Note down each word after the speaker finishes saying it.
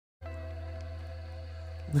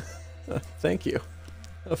Thank you.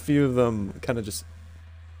 A few of them kind of just...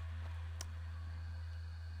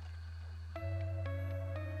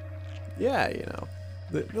 Yeah, you know,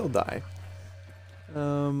 they'll die.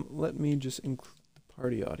 Let me just include the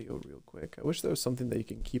party audio real quick. I wish there was something that you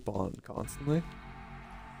can keep on constantly.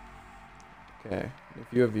 Okay,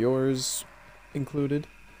 if you have yours included,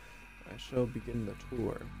 I shall begin the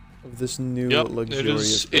tour of this new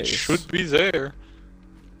luxurious base. It should be there.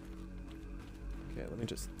 Okay, let me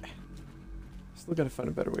just... Still gotta find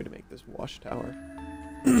a better way to make this watchtower.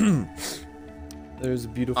 There's a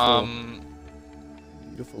beautiful...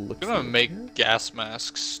 beautiful look. I'm gonna make gas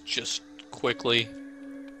masks just quickly.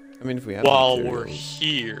 I mean, if we have while we're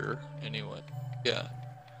here, anyway. Yeah.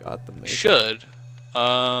 Got them. Should.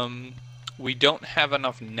 We don't have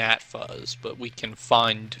enough gnat fuzz, but we can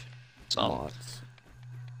find some. Lots.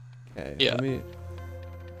 Okay. Yeah. Let me...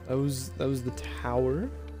 That was the tower.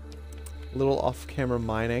 A little off-camera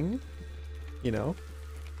mining. You know.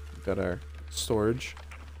 We've got our storage.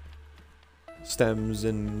 Stems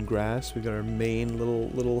and grass. We got our main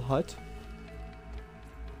little hut.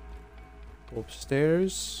 Go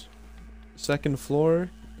upstairs. Second floor.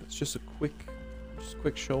 It's just a quick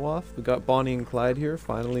show off. We got Bonnie and Clyde here,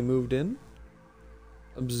 finally moved in.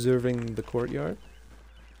 Observing the courtyard.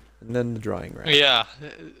 And then the drying rack. Yeah.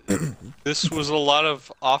 This was a lot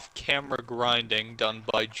of off-camera grinding done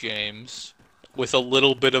by James, with a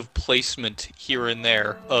little bit of placement here and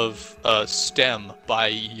there of stem by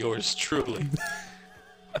yours truly.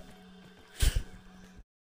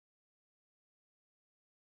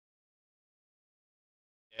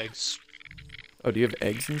 Eggs. Oh, do you have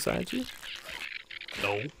eggs inside you?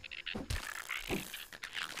 No.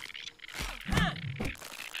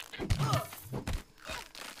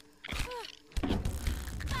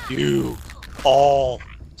 You all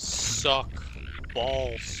suck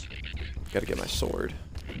balls. Gotta get my sword.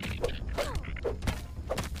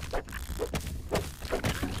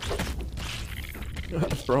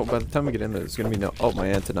 Bro, by the time we get in there, there's gonna be no... Oh, my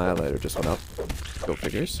anti-annihilator just went up. Go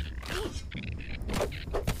figures.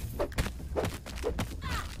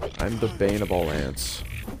 I'm the bane of all ants.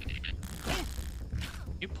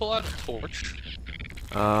 You pull out a torch?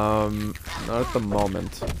 Not at the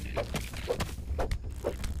moment.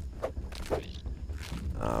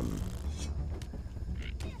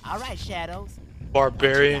 Alright, Shadows.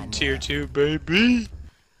 Barbarian tier 2, baby!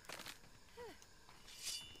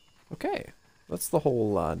 Okay. That's the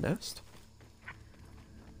whole, nest.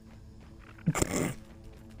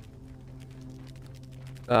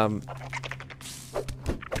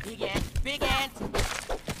 Big ant, big ant!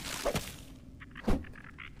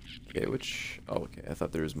 Okay, which... Oh, okay. I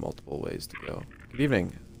thought there was multiple ways to go. Good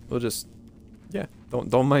evening. We'll just... Yeah,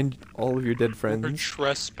 don't mind all of your dead friends. We're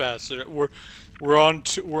trespassing. We're on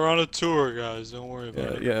a tour, guys. Don't worry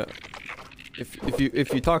about it. Yeah.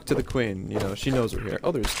 If you talk to the queen, you know she knows we're here.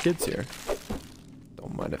 Oh, there's kids here.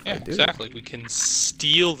 Don't mind if I do. Exactly. We can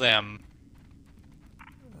steal them.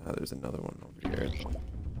 There's another one over here.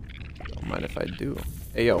 Don't mind if I do.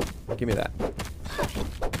 Hey yo, give me that.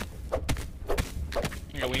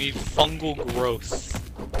 Yeah, we need fungal growth.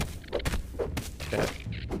 Okay.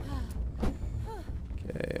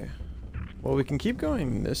 Okay. Well, we can keep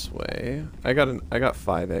going this way. I got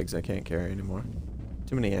 5 eggs. I can't carry anymore.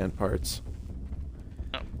 Too many ant parts.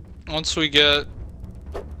 Once we get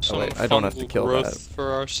some I don't have to kill growth that.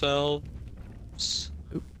 for ourselves,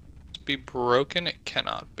 Oop. to be broken, it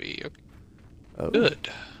cannot be. Okay. Oh, Good.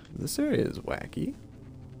 This area is wacky.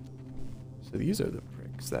 So these are the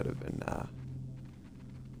bricks that have been,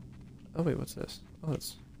 Oh wait, what's this? Oh,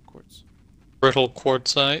 it's quartz. Brittle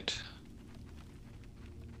quartzite.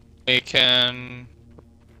 We can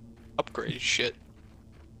upgrade shit.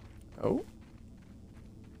 Oh?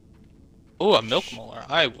 Oh, a milk molar.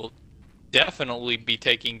 I will definitely be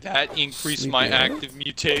taking that. Increase Sleepy my ant? active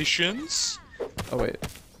mutations. Oh wait,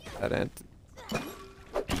 that ant.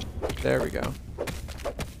 There we go.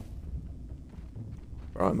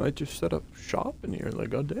 Bro, I might just set up shop in here, like,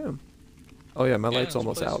 goddamn. Oh yeah, my light's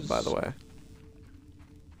almost out, by the way.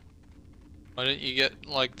 Why didn't you get,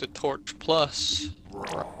 like, the Torch Plus?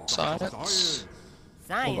 Science?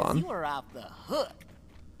 Science, on. you are off the hook.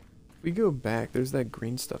 If we go back, there's that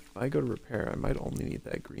green stuff. If I go to repair, I might only need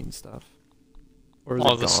that green stuff. Or is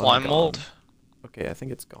Oh, it the gone, slime mold? gone? Okay, I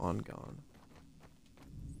think it's gone.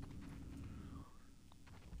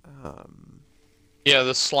 Yeah,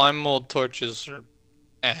 the slime mold torches are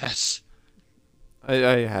ass. I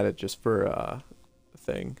had it just for a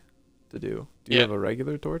thing to do. Do you have a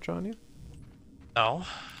regular torch on you? No.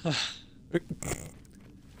 Okie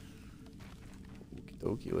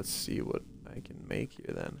dokie, let's see what I can make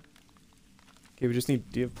here then. Okay, we just need.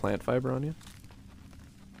 Do you have plant fiber on you?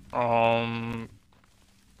 I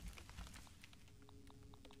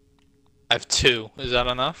have 2. Is that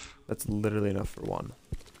enough? That's literally enough for 1.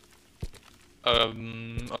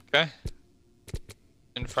 Okay.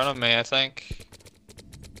 In front of me, I think.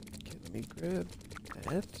 Okay, let me grab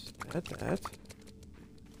that.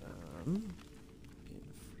 In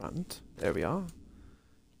front. There we are. Okay,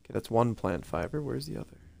 that's 1 plant fiber. Where's the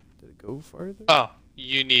other? Did it go farther? Oh,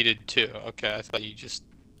 you needed 2. Okay, I thought you just...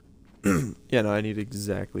 Yeah, no, I need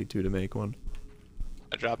exactly 2 to make 1.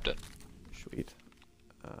 I dropped it. Sweet.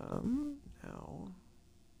 Now.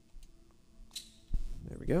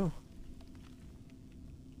 There we go.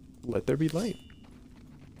 Let there be light.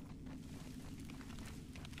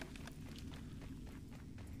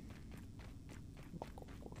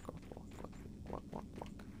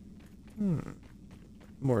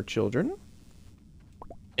 More children.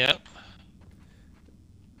 Yep.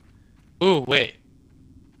 Ooh, wait.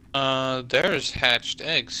 There's hatched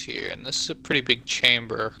eggs here, and this is a pretty big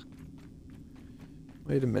chamber.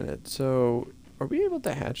 Wait a minute. So, are we able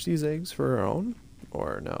to hatch these eggs for our own?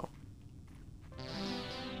 Or no?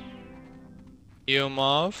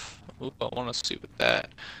 Eomov? Ooh, I want to see what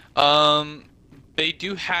that. They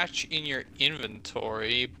do hatch in your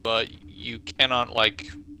inventory, but you cannot,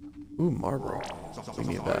 like... Ooh, marble. We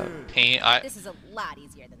need that. paint... This is a lot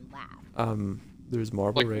easier than lab. There's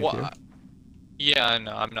marble Like, right here. Yeah, I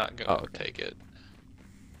know. I'm not gonna okay. take it.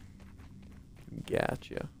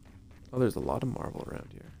 Gotcha. Oh, there's a lot of marble around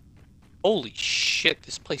here. Holy shit,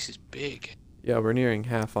 this place is big. Yeah, we're nearing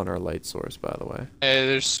half on our light source, by the way. Hey,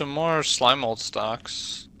 there's some more slime mold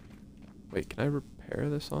stocks. Wait, can I repair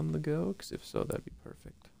this on the go? Because if so, that'd be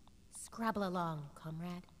perfect. Scrabble along,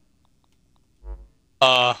 comrade.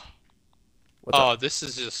 What's Oh, up? this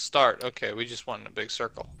is just start. Okay, we just went in a big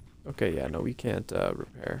circle. Okay, yeah, no, we can't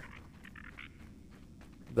repair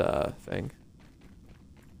the thing.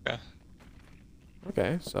 Okay.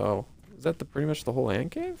 Okay, so is that pretty much the whole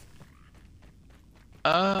ant cave?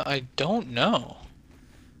 I don't know.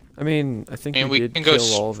 I mean, I think And we we did can go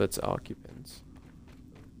kill all of its occupants.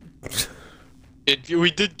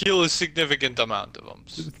 We did kill a significant amount of them.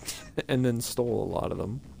 And then stole a lot of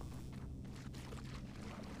them.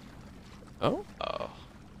 Oh? Oh.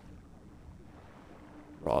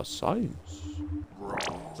 Raw science.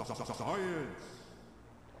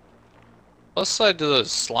 Plus side to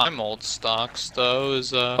those slime mold stocks, though,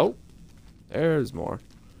 is Oh, there's more.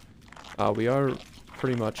 We are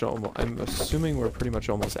pretty much almost. I'm assuming we're pretty much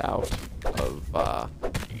almost out of.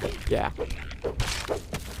 Yeah.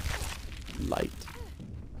 Light.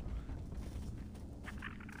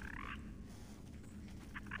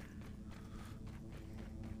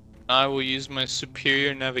 I will use my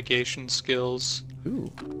superior navigation skills.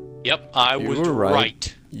 Ooh. Yep, I You was were right.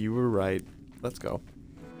 right. You were right. Let's go.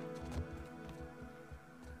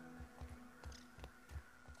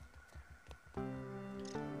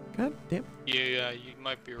 God damn. Yeah, you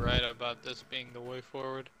might be right about this being the way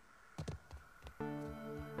forward.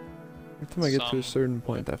 Every time I get to a certain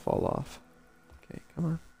point, I fall off. Okay, come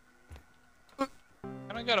on.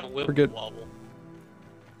 Kinda got a We're wibble good. wobble.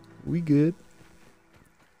 We good.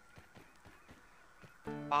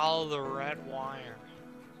 Follow the red wire.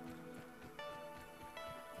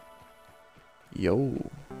 Yo. You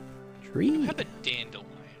Tree. have a dandelion,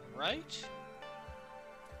 right?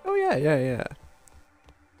 Oh yeah, yeah, yeah.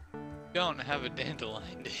 You don't have a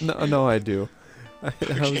dandelion, do you? No, I do. I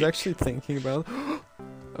was Okay. actually thinking about.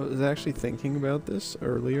 I was actually thinking about this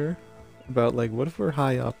earlier. About like, what if we're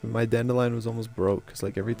high up and my dandelion was almost broke? Cause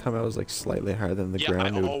like every time I was like slightly higher than the ground, I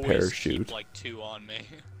it would always parachute. keep like 2 on me.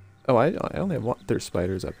 Oh, I only have one. There's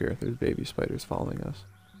spiders up here. There's baby spiders following us.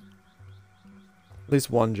 At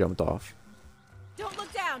least one jumped off. Don't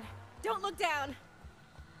look down! Don't look down!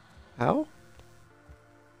 How?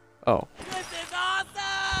 Oh. This is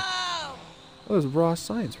awesome! Oh, there's raw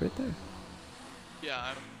science right there. Yeah,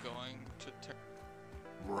 I'm going to turn.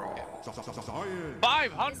 This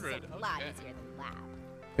 500! is a lot Okay. easier than lab.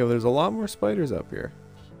 Yo, there's a lot more spiders up here.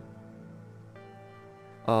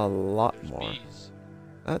 A lot There's more. bees.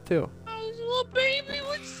 That too. Oh, this little baby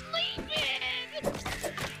was sleeping!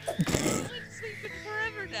 It's sleeping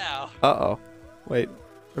forever now. Uh-oh. Wait.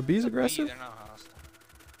 Are bees It's a bee, aggressive? They're not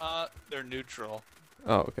hostile. They're neutral.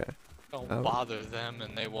 Oh, okay. Don't Oh. bother them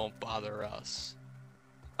and they won't bother us.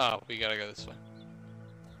 Oh, we gotta go this way.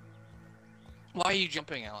 Why are you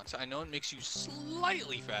jumping, Alex? I know it makes you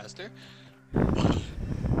slightly faster.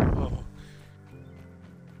 Oh.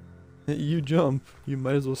 You jump. You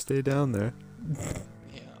might as well stay down there.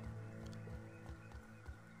 Yeah.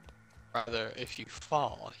 Rather, if you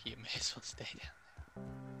fall, you may as well stay down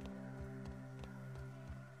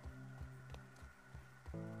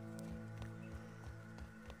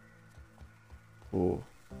Oh.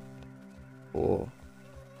 Oh.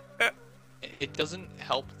 It doesn't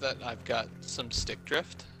help that I've got some stick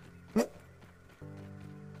drift. So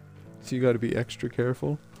you gotta be extra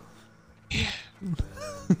careful. Yeah.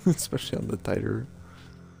 Especially on the tighter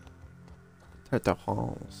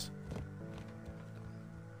halls.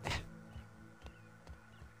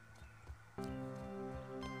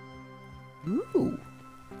 Ooh.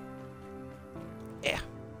 Yeah.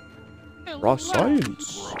 Raw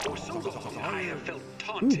science. For so long, I have felt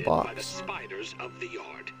taunted by the spiders of the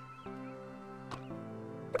yard.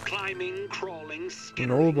 Climbing, crawling,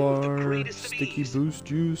 skittering Granola with the bar, greatest of sticky ease. boost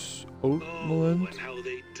juice, oat Oh, melon. and how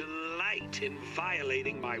they delight in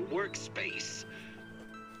violating my workspace.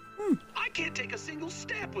 I can't take a single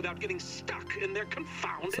step without getting stuck in their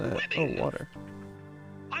confounded What's that? Oh, webbing. water.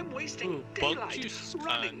 I'm wasting Ooh, bug daylight juice is kinda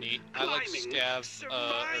running, neat. I like climbing, Scav, or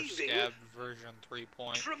surviving, Scav version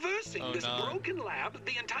 3.09. traversing this broken lab.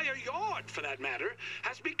 The entire yard, for that matter,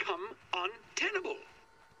 has become untenable.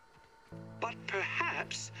 But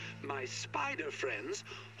perhaps my spider friends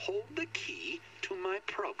hold the key to my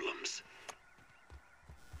problems.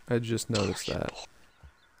 I just noticed that.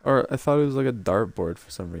 Or I thought it was like a dartboard for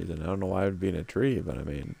some reason. I don't know why it would be in a tree, but I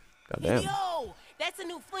mean, goddamn. Yo, that's a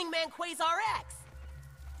new Flingman Quasar X.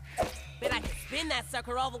 Bet I can spin that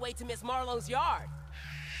sucker all the way to Miss Marlowe's yard.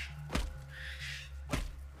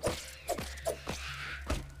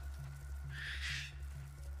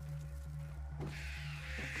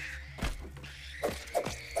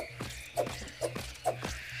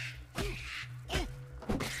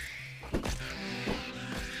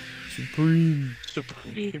 Supreme.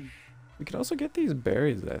 Supreme. We can also get these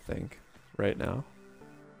berries, I think, right now.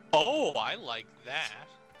 Oh, I like that.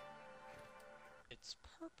 It's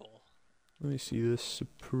purple. Let me see this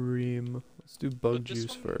Supreme. Let's do bug But this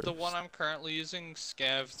juice one, first. the one I'm currently using,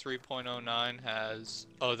 Scav 3.09, has...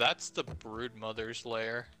 Oh, that's the Brood Mother's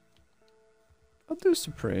lair. I'll do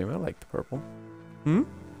Supreme. I like the purple. Hmm?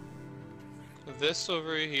 This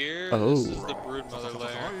over here, Oh. this is the Brood Mother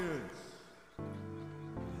lair.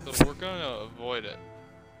 So we're gonna avoid it.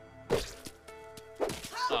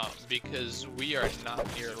 Because we are not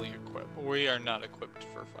nearly equipped. We are not equipped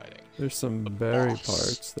for fighting. There's some The berry boss.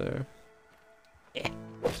 parts there.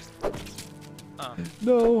 Uh,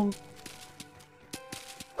 No.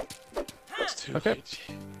 it's too Okay. late.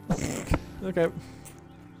 Okay.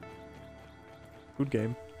 Good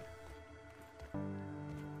game.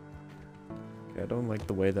 Okay, I don't like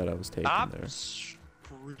the way that I was taken Stop there.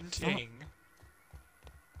 sprinting.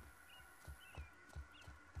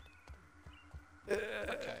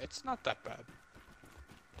 Okay, it's not that bad.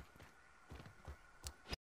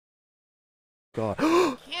 God.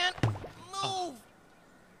 Can't move.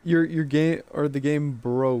 Your game or the game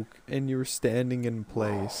broke and you were standing in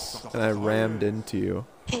place and I rammed into you.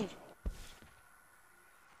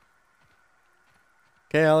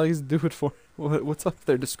 Okay, Alex, do it for what's up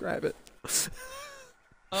there? Describe it.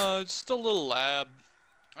 Just a little lab.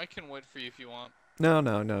 I can wait for you if you want. No,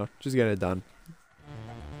 no, no. Just get it done.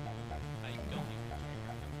 I don't.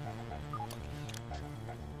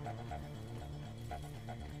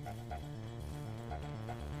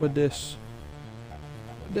 What this?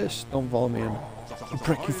 What this? Don't follow me in. You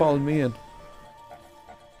prick, you followed me in.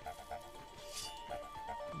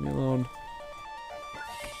 Leave me alone.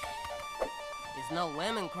 It's no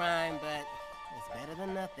lemon crime, but it's better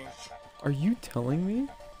than nothing. Are you telling me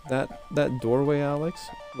that doorway, Alex,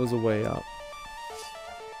 was a way up?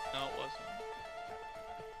 No, it wasn't.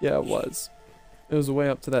 Yeah, it was. It was a way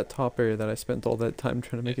up to that top area that I spent all that time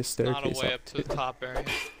trying to make a It's staircase not a way up to the top area.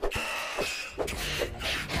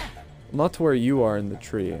 Not to where you are in the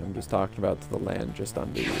tree. I'm just talking about to the land just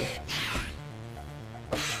under you.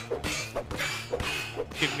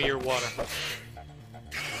 Give me your water.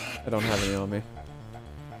 I don't have any on me.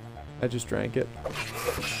 I just drank it.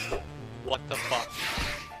 What the fuck?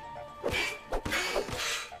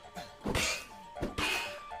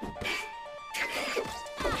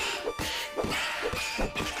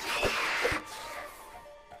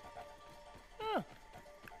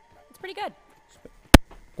 It's pretty good.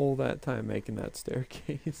 All that time making that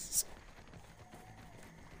staircase.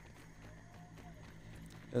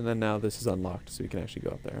 And then now this is unlocked, so you can actually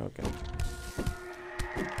go up there. Okay.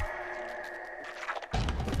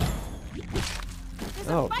 There's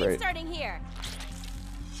Oh, a fight great. starting here.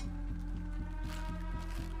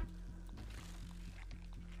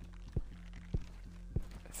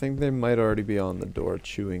 I think they might already be on the door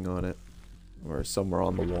chewing on it. Or somewhere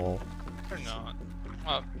on the wall. They're not.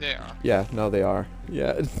 Oh, they are. Yeah, no, they are.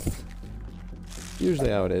 Yeah. Usually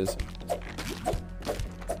how it is.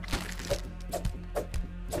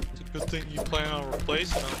 It's a good thing you plan on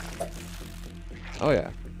replacing them. Oh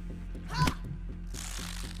yeah.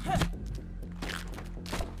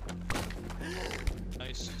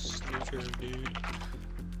 Nice snooter, dude.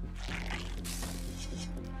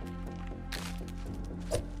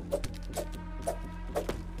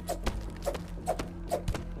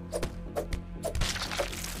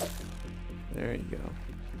 There you go.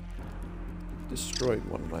 Destroyed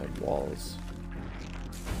one of my walls.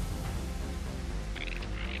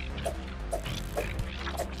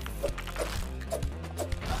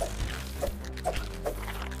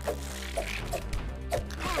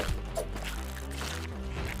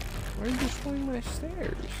 Why are you destroying my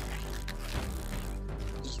stairs?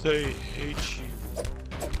 They hate you.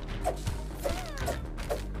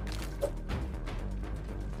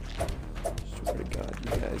 Swear to God,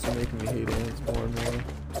 you guys are making me hate ants more and more.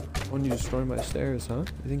 Why don't you destroy my stairs, huh?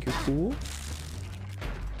 You think you're cool?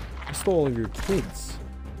 I stole all of your kids.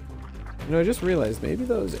 You know, I just realized maybe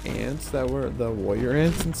those ants that were the warrior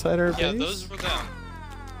ants inside our Yeah, base those were them.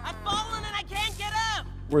 I've fallen and I can't get up!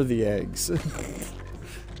 were the eggs.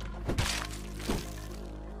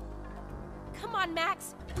 Come on,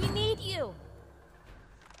 Max. We need you.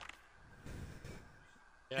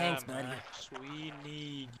 Yeah, Thanks, buddy. Max, we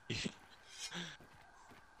need you.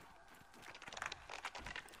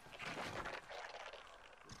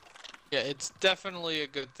 Yeah, it's definitely a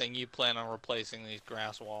good thing you plan on replacing these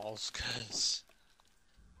grass walls, because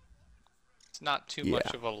it's not too much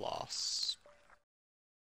Yeah. of a loss.